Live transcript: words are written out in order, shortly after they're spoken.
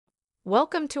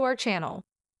Welcome to our channel.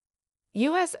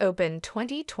 US Open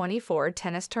 2024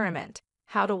 Tennis Tournament.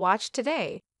 How to watch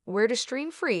today, where to stream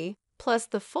free, plus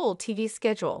the full TV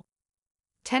schedule.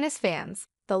 Tennis fans,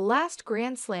 the last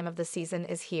Grand Slam of the season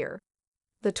is here.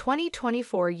 The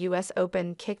 2024 US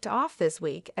Open kicked off this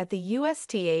week at the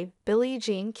USTA Billie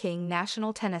Jean King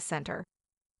National Tennis Center.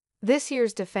 This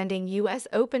year's defending US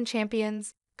Open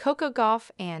champions, Coco Gauff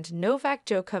and Novak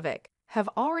Djokovic, have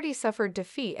already suffered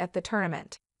defeat at the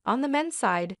tournament. On the men's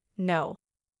side, no.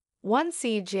 1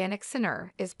 seed Jannik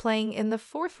is playing in the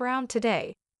fourth round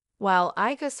today, while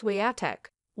Iga Swiatek,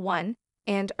 1,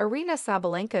 and Aryna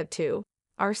Sabalenka, 2,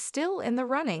 are still in the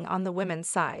running on the women's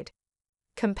side.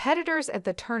 Competitors at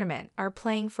the tournament are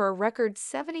playing for a record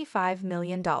 $75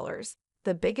 million,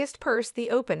 the biggest purse the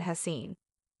Open has seen.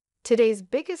 Today's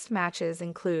biggest matches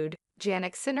include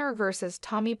Jannik versus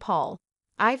Tommy Paul,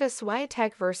 Iga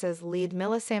Swiatek versus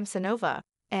Liudmila Samsonova,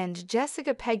 and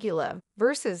Jessica Pegula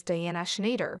versus Diana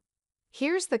Shnaider.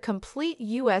 Here's the complete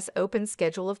US Open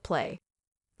schedule of play.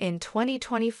 In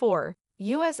 2024,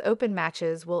 US Open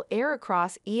matches will air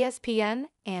across ESPN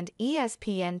and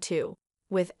ESPN2,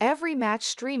 with every match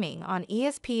streaming on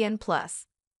ESPN+.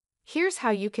 Here's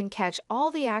how you can catch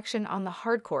all the action on the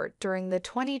hardcourt during the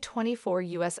 2024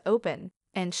 US Open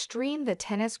and stream the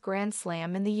Tennis Grand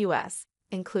Slam in the US,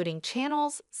 including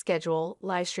channels, schedule,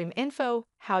 livestream info,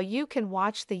 how you can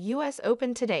watch the US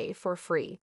Open today for free.